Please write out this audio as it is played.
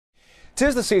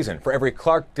'Tis the season for every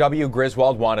Clark W.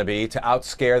 Griswold wannabe to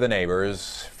outscare the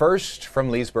neighbors. First, from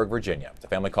Leesburg, Virginia. The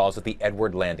family calls it the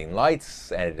Edward Landing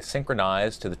Lights, and it is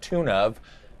synchronized to the tune of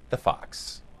The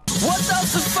Fox. What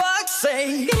does the fox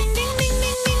say?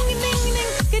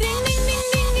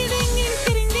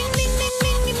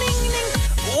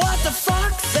 What the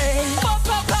fox say?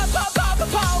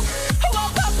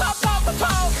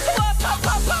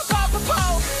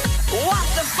 What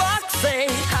the fox say?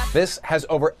 This has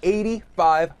over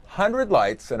 8,500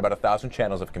 lights and about 1,000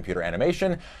 channels of computer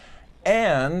animation,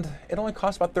 and it only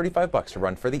costs about $35 to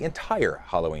run for the entire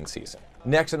Halloween season.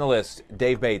 Next on the list,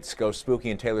 Dave Bates goes spooky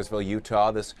in Taylorsville,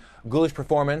 Utah. This ghoulish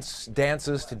performance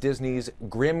dances to Disney's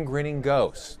Grim Grinning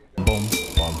Ghost.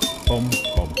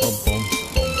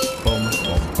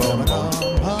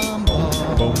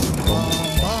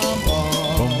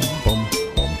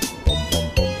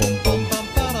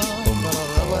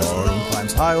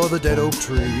 High o'er the dead oak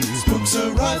trees, Spooks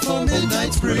arrive for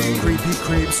midnight spree. creepy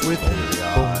creeps with hairy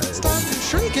eyes. Start to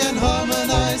shriek and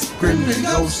harmonize. Grim and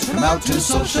ghosts come out to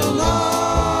socialize.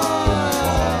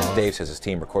 Dave says his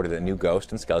team recorded a new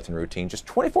ghost and skeleton routine just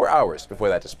 24 hours before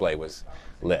that display was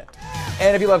lit.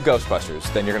 And if you love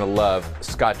Ghostbusters, then you're going to love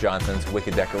Scott Johnson's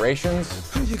Wicked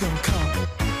Decorations. Who you gonna call?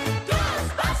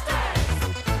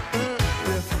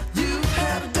 You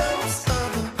have a dose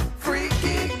of a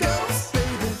freaky ghost,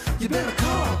 baby. You better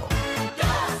call.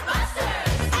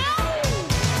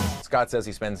 Scott says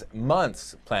he spends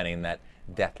months planning that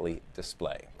deathly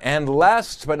display. And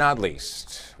last but not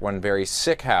least, one very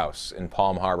sick house in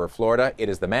Palm Harbor, Florida. It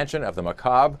is the Mansion of the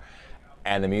Macabre,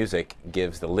 and the music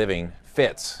gives the living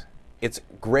fits. It's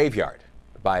Graveyard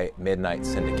by Midnight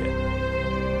Syndicate.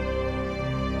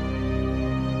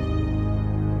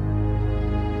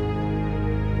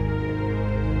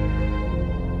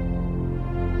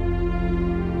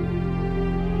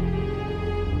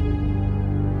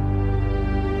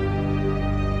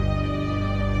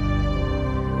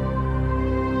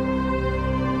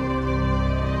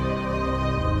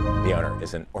 The owner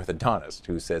is an orthodontist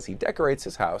who says he decorates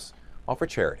his house all for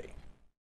charity.